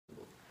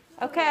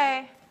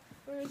Okay.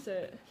 Where is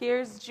it?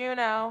 Here's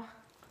JUNO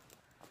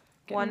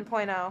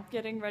 1.0.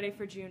 Getting ready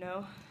for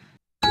JUNO.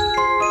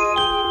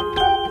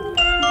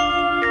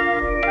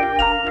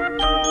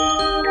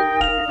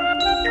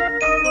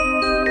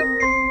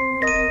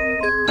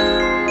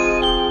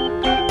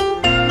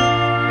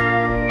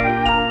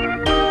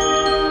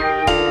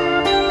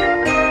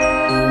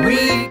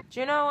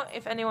 JUNO,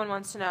 if anyone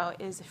wants to know,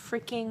 is a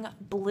freaking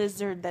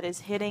blizzard that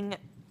is hitting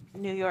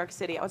New York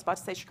City. I was about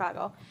to say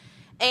Chicago.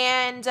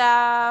 And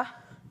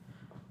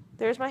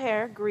there's my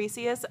hair,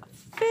 greasy as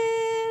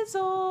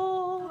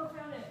fizzle.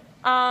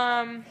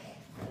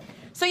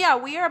 So yeah,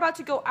 we are about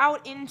to go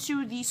out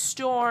into the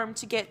storm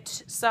to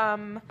get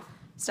some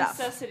stuff.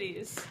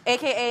 Necessities.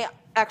 AKA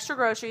extra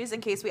groceries in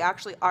case we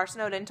actually are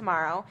snowed in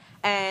tomorrow.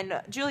 And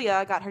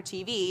Julia got her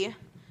TV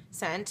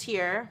sent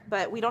here,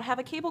 but we don't have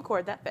a cable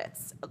cord that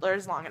fits or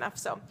is long enough,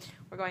 so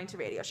we're going to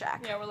Radio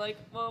Shack. Yeah, we're like,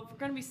 well, if we're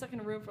going to be stuck in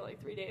a room for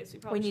like 3 days, we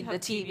probably need the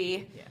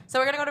TV. Yeah. So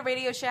we're going to go to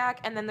Radio Shack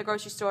and then the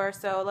grocery store,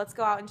 so let's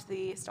go out into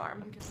the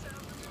storm.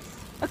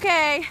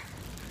 Okay.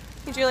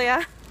 Hey,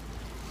 Julia.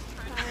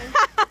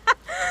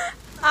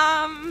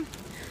 Hi.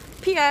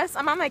 P.S.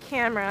 I'm on my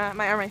camera,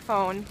 my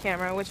phone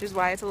camera, which is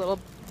why it's a little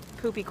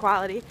poopy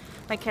quality.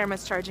 My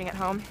camera's charging at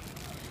home.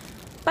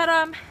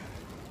 But,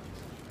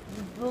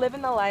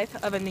 living the life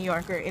of a New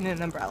Yorker in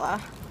an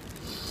umbrella.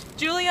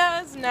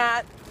 Julia's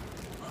not.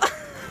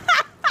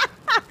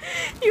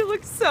 You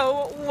look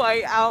so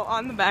white out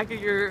on the back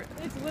of your.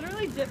 It's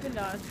literally Dippin'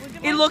 Dots. Look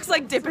at it looks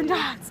like Dippin'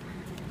 Dots.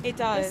 It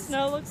does. The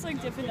snow looks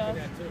like Dippin' Dots.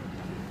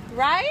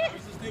 Right?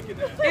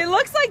 It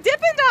looks like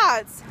Dippin'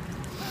 Dots.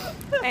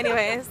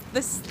 Anyways,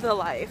 this is the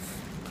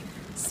life.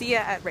 See ya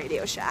at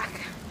Radio Shack.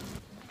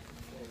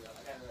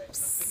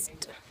 Psst.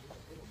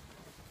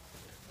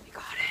 We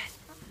got it.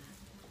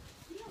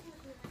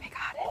 We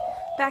got it.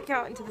 Back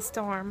out into the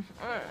storm.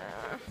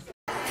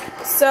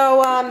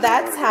 So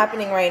that's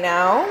happening right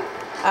now.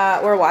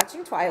 We're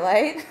watching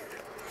Twilight,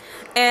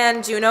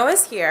 and JUNO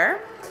is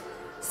here.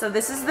 So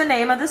this is the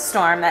name of the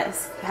storm that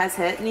has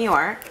hit New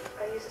York.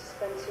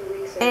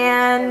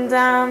 And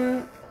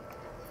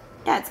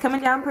yeah, it's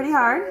coming down pretty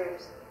hard.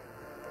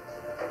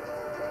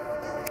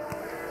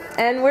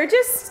 And we're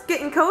just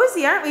getting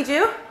cozy, aren't we,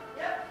 Ju?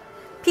 Yep.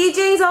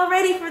 PJ's all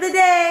ready for the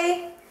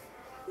day.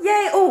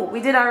 Yay! Oh,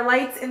 we did our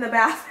lights in the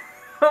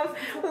bathroom.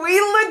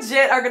 We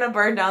legit are gonna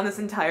burn down this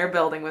entire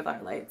building with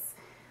our lights.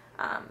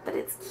 But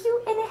it's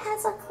cute and it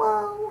has a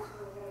glow.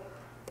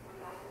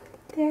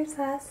 There's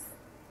us.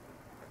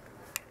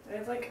 I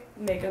have like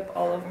makeup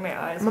all over my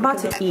eyes. I'm about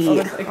to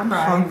eat. I'm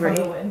hungry.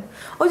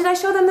 Oh, did I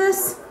show them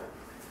this?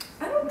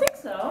 I don't think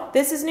so.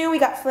 This is new. We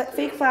got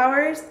fake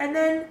flowers and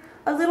then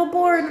a little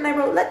board, and I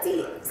wrote "Let's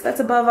eat." So that's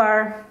above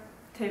our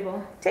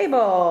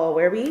table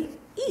where we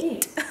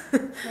eat.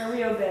 Where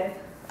we obey.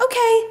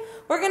 Okay,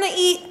 we're gonna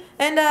eat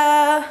and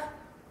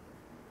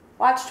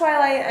watch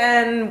Twilight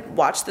and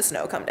watch the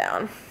snow come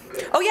down.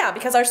 Oh yeah,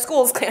 because our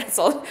school's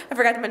canceled. I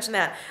forgot to mention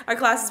that. Our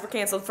classes were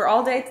canceled for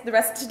all day, the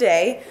rest of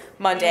today,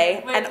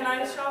 Monday, Wait, and can I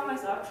just show off my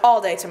socks?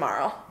 all day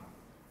tomorrow.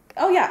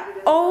 Oh yeah.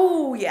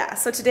 Oh yeah.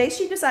 So today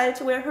she decided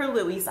to wear her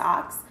Louis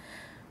socks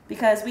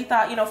because we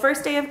thought, you know,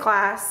 first day of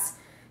class,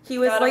 he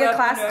was like a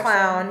class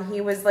clown.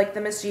 He was like the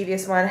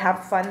mischievous one,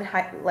 have fun,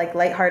 like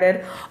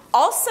lighthearted.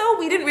 Also,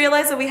 we didn't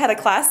realize that we had a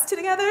class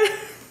together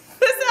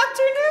this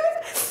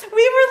afternoon.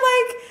 We were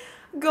like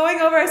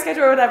going over our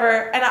schedule or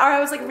whatever, and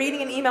I was like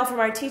reading an email from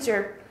our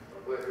teacher,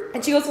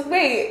 and she goes,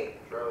 "Wait,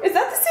 is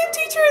that the same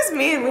teacher as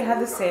me?" And we had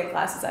the same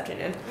class this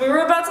afternoon. We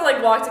were about to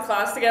like walk to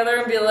class together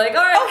and be like, "All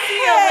right, oh, see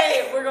hey.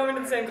 ya, wait, we're going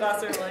to the same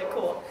class." And we're like,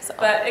 "Cool,"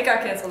 but it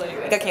got canceled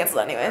anyway. It got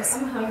canceled anyways.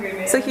 I'm hungry,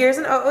 man. So here's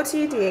an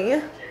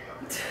OOTD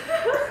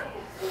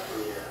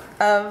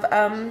of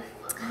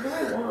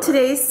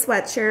today's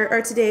sweatshirt,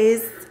 or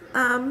today's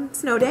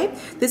snow day.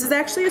 This is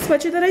actually a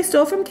sweatshirt that I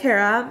stole from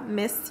Kara.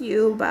 Miss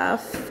you,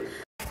 buff.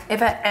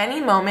 If at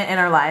any moment in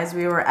our lives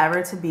we were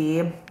ever to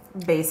be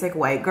basic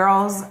white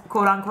girls,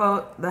 quote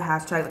unquote, the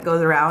hashtag that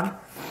goes around,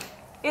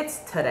 it's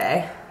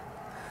today.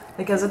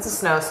 Because it's a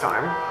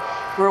snowstorm.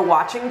 We're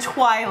watching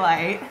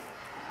Twilight,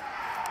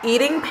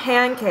 eating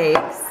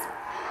pancakes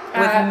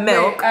with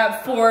milk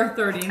at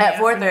 4:30. At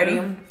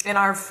 4:30 in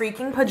our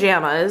freaking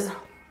pajamas.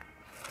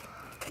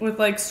 With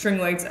like string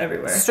lights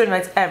everywhere. String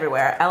lights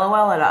everywhere.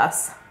 LOL at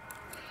us.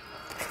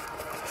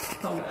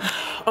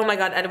 Oh my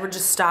god, Edward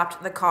just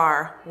stopped the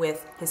car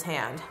with his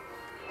hand.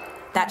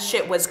 That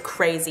shit was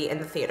crazy in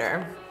the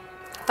theater.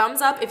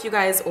 Thumbs up if you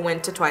guys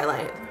went to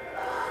Twilight.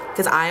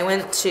 Because I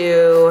went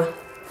to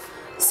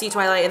see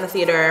Twilight in the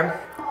theater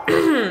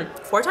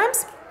 4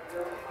 times.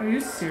 Are you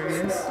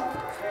serious?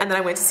 And then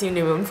I went to see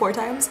New Moon 4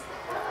 times.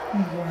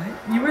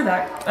 What? You were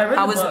that?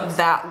 I was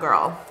that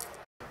girl.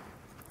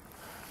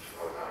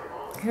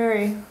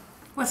 Carrie.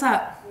 What's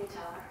up?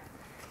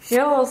 You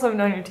have a little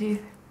something on your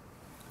teeth.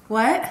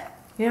 What?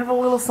 You have a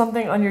little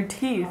something on your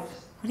teeth.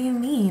 What do you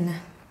mean?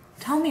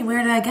 Tell me,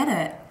 where did I get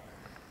it?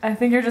 I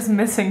think you're just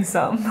missing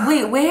some.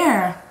 Wait,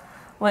 where?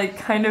 Like,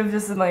 kind of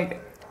just in, like,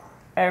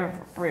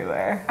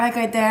 everywhere. Like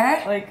right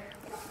there? Like,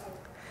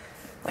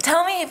 Well,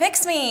 tell me,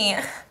 fix me.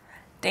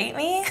 Date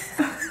me?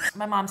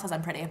 My mom says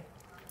I'm pretty.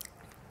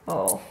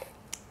 Oh.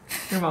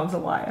 Your mom's a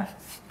liar.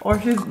 Or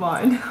she's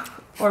blind.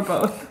 Or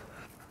both.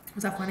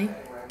 Was that funny?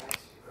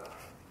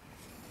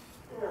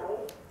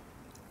 No.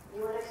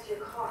 You were next to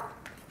your car.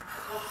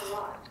 That's a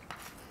lot.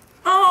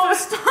 Oh,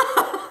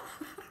 stop!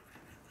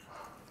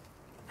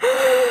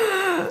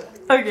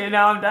 Okay,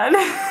 now I'm done.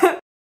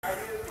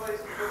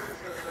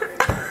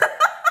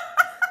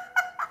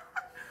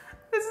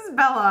 This is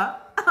Bella.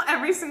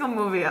 Every single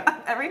movie,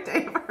 every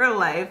day of her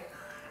life.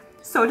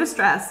 So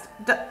distressed.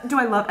 Do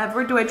I love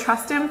Edward? Do I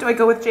trust him? Do I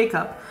go with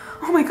Jacob?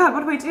 Oh my god,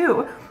 what do I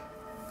do?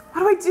 What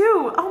do I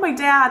do? Oh, my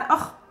dad.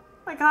 Oh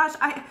my gosh,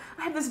 I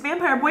have this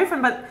vampire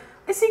boyfriend, but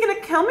is he gonna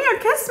kill me or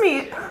kiss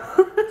me?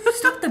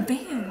 Stop the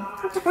band.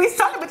 We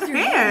started with the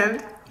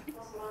band.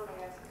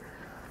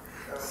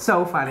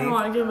 So funny. I don't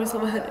want to give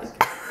myself a headache.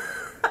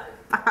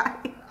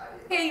 Bye.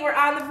 Hey, we're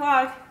on the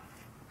vlog.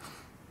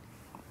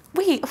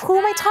 Wait, who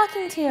am I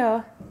talking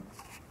to?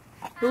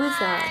 Who is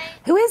that?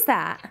 Who is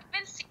that?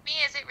 Me,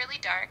 is it really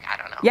dark? I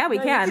don't know. Yeah, we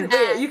can.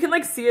 You can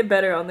like see it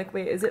better on the,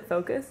 wait, is it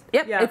focused?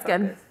 Yep, yeah, it's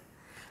good.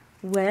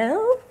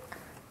 Well,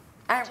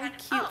 aren't we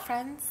cute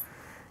friends?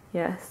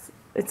 Yes,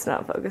 it's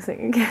not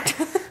focusing again.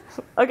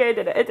 Okay, I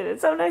did it. I did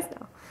it. So nice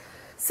now.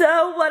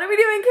 So, what are we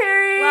doing,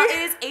 Carrie? Well,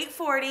 it is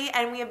 8:40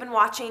 and we have been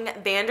watching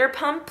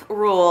Vanderpump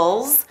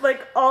Rules.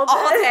 Like all day?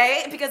 All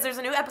day, because there's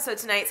a new episode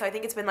tonight, so I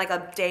think it's been like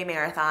a day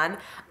marathon.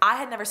 I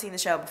had never seen the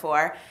show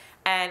before,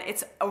 and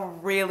it's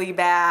really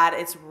bad.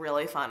 It's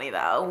really funny,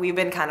 though. We've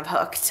been kind of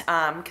hooked,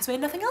 because we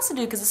had nothing else to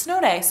do because it's snow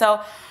day.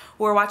 So,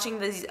 we're watching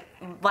the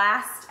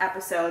last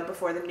episode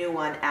before the new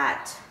one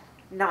at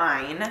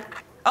 9.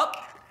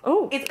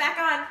 Oh, it's back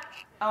on.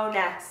 Oh,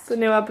 next. It's a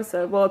new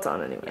episode. Well, it's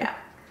on anyway. Yeah.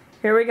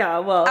 Here we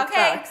go. Well, it's okay,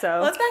 back,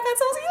 so. let's back on.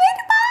 So, see you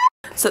later.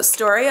 Bye. So,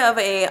 story of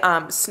a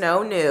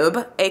snow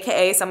noob,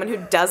 aka someone who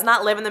does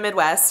not live in the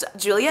Midwest.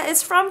 Julia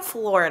is from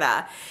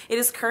Florida. It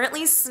is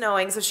currently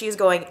snowing, so she's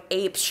going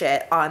ape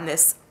shit on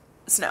this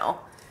snow.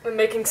 We're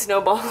making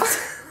snowballs.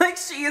 Like,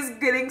 she is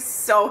getting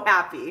so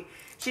happy.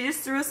 She just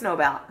threw a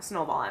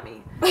snowball at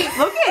me.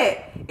 Look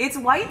it. It's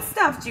white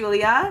stuff,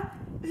 Julia.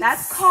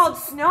 That's called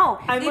snow.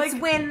 It's like,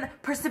 when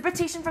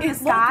precipitation from the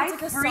sky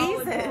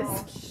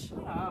freezes.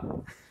 Shut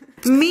up.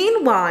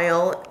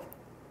 Meanwhile,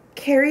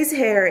 Carrie's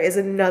hair is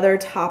another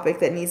topic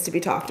that needs to be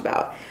talked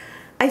about.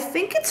 I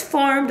think it's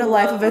formed a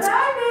life of its own.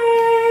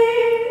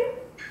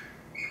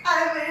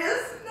 I made a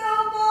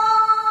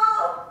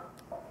snowball.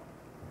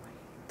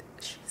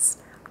 Wait, she's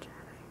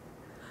Snapchatting.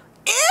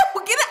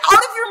 Ew, get it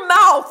out of your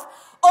mouth.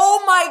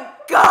 Oh my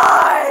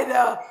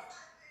god.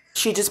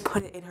 She just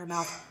put it in her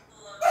mouth.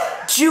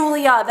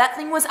 Julia, that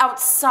thing was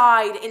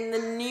outside in the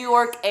New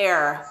York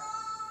air.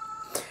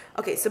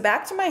 Okay, so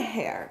back to my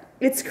hair.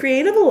 It's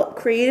created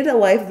a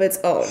life of its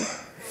own.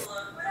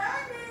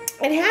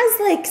 It has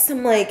like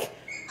some like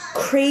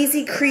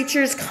crazy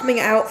creatures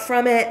coming out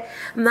from it.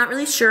 I'm not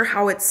really sure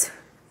how it's.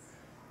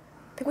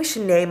 I think we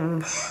should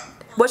name.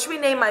 What should we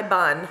name my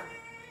bun?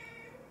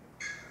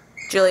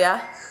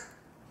 Julia?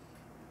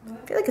 I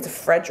feel like it's a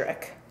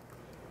Frederick.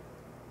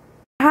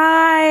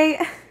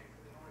 Hi.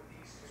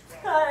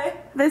 Hi.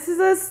 This is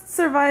us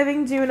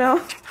surviving Juno.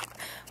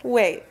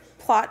 Wait,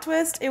 plot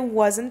twist, it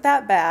wasn't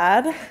that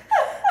bad.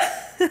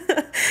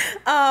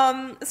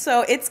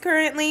 So it's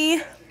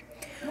currently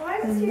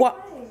I'm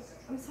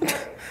sorry.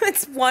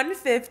 it's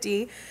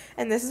 1:50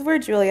 and this is where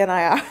Julia and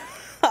I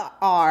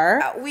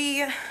are.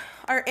 We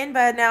are in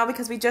bed now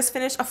because we just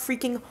finished a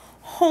freaking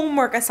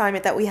homework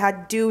assignment that we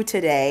had due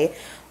today.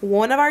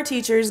 One of our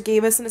teachers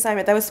gave us an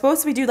assignment that was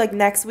supposed to be due like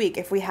next week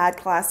if we had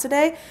class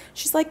today.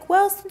 She's like,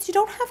 well, since you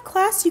don't have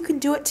class, you can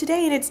do it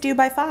today and it's due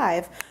by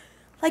 5.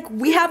 Like,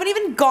 we haven't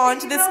even gone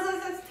to this.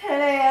 It's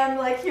 10 a.m.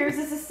 Like, here's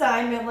this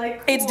assignment.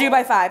 Like, cool. It's due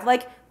by 5.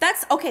 Like,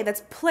 that's okay.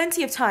 That's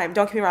plenty of time.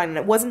 Don't get me wrong. And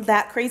it wasn't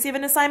that crazy of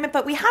an assignment,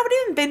 but we haven't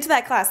even been to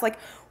that class. Like,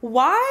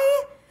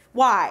 why?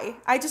 Why?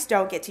 I just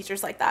don't get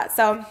teachers like that.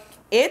 So,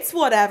 it's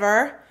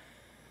whatever.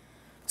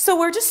 So,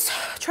 we're just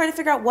trying to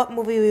figure out what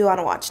movie we want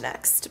to watch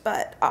next.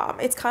 But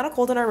it's kind of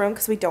cold in our room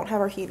because we don't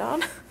have our heat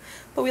on.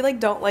 But we, like,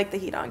 don't like the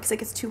heat on because it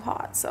gets too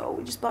hot. So,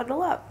 we just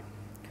bundle up.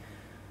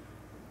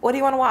 What do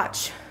you want to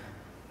watch?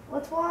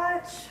 Let's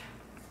watch.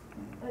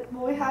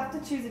 Well, we have to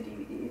choose a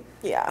DVD.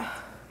 Yeah.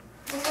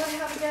 What do I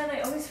have again?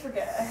 I always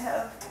forget. I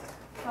have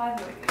 5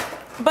 movies.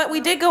 But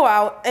we did go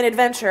out an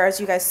adventure, as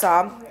you guys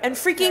saw, and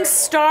freaking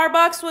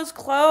Starbucks was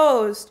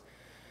closed.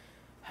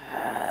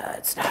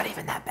 It's not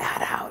even that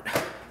bad out.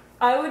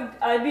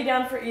 I'd be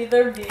down for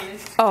either of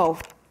these. Oh.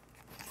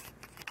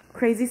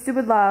 Crazy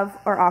Stupid Love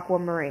or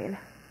Aquamarine.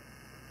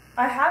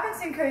 I haven't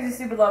seen Crazy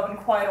Stupid Love in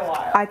quite a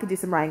while. I could do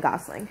some Ryan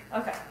Gosling.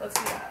 Okay, let's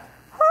do that.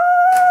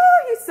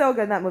 Oh, he's so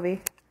good in that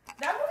movie.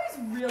 That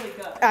movie's really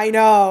good. I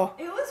know.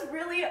 It was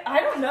really, I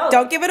don't know.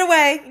 Don't give it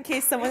away in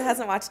case someone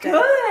hasn't watched it.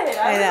 Good.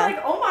 I know. was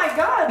like, oh my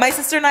god. My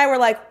sister and I were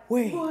like,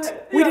 wait,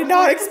 What? we Yeah, did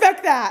not what?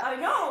 expect that I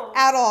know.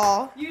 at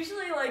all.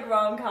 Usually, like,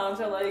 rom-coms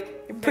are,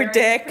 like, very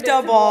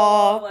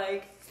Predictable.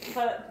 Like,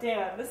 but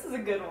damn, this is a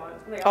good one.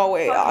 Like, Oh,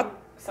 wait.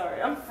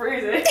 Sorry, I'm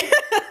freezing.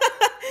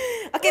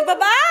 Okay,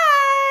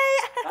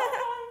 bye-bye.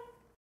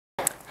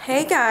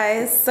 Hey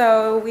guys,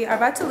 so we are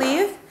about to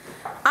leave.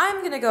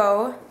 I'm gonna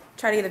go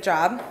try to get a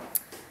job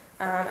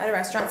at a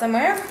restaurant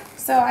somewhere.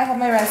 So I have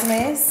my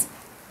resumes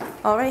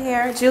all right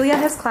here. Julia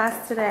has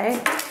class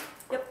today.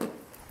 Yep.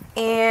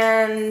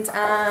 And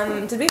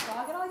did we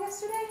vlog at all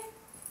yesterday?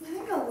 I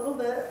think a little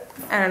bit.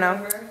 I don't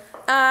know.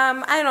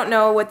 I don't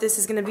know what this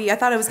is gonna be. I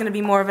thought it was gonna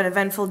be more of an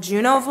eventful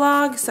JUNO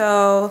vlog,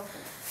 so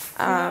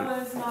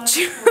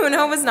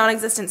JUNO was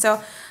non-existent.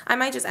 So I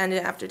might just end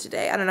it after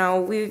today. I don't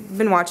know. We've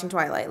been watching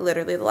Twilight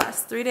literally the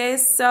last 3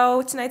 days,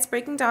 so tonight's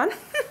Breaking Dawn.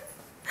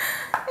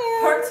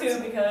 Part 2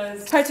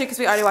 because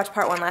we already watched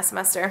part 1 last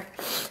semester.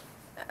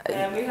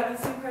 And we haven't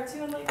seen part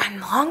 2 in like a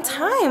long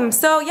time.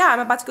 So yeah, I'm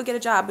about to go get a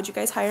job. Would you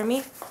guys hire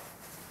me?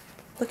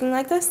 Looking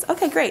like this?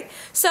 Okay, great.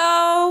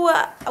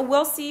 So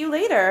we'll see you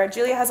later.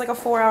 Julia has like a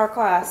 4-hour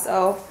class,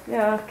 so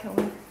yeah, kill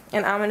me.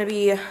 And I'm gonna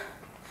be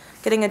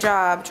getting a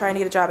job, trying to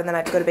get a job, and then I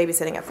have to go to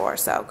babysitting at 4.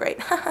 So great.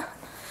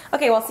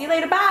 Okay, well, see you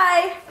later.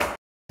 Bye.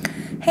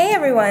 Hey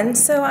everyone.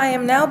 So I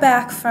am now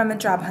back from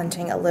job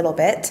hunting a little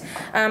bit.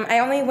 I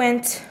only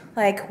went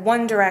like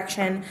one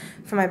direction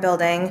for my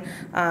building.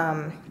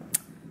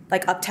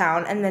 Like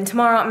uptown, and then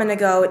tomorrow I'm gonna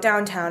go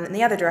downtown in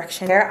the other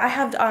direction. I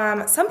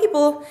have some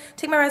people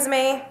take my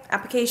resume,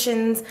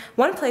 applications.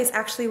 One place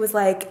actually was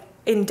like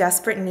in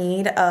desperate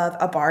need of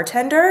a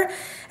bartender,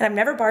 and I've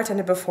never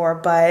bartended before,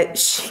 but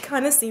she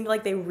kind of seemed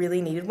like they really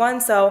needed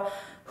one, so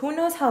who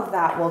knows how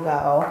that will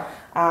go.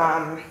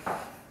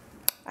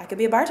 I could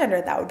be a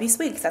bartender. That would be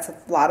sweet because that's a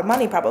lot of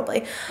money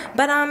probably.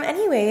 But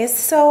anyways,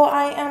 so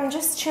I am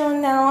just chilling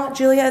now.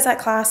 Julia is at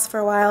class for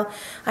a while.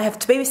 I have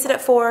to babysit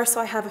at 4, so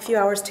I have a few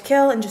hours to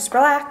kill and just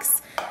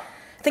relax.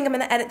 I think I'm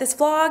gonna edit this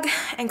vlog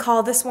and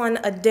call this one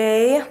a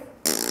day.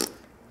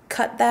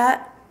 Cut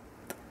that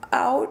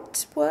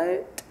out.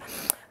 What?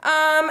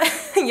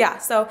 Yeah,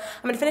 so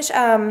I'm gonna finish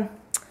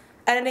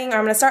editing, or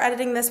I'm gonna start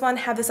editing this one,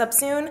 have this up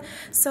soon.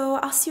 So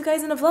I'll see you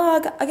guys in a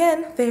vlog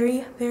again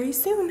very, very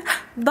soon.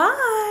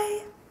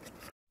 Bye!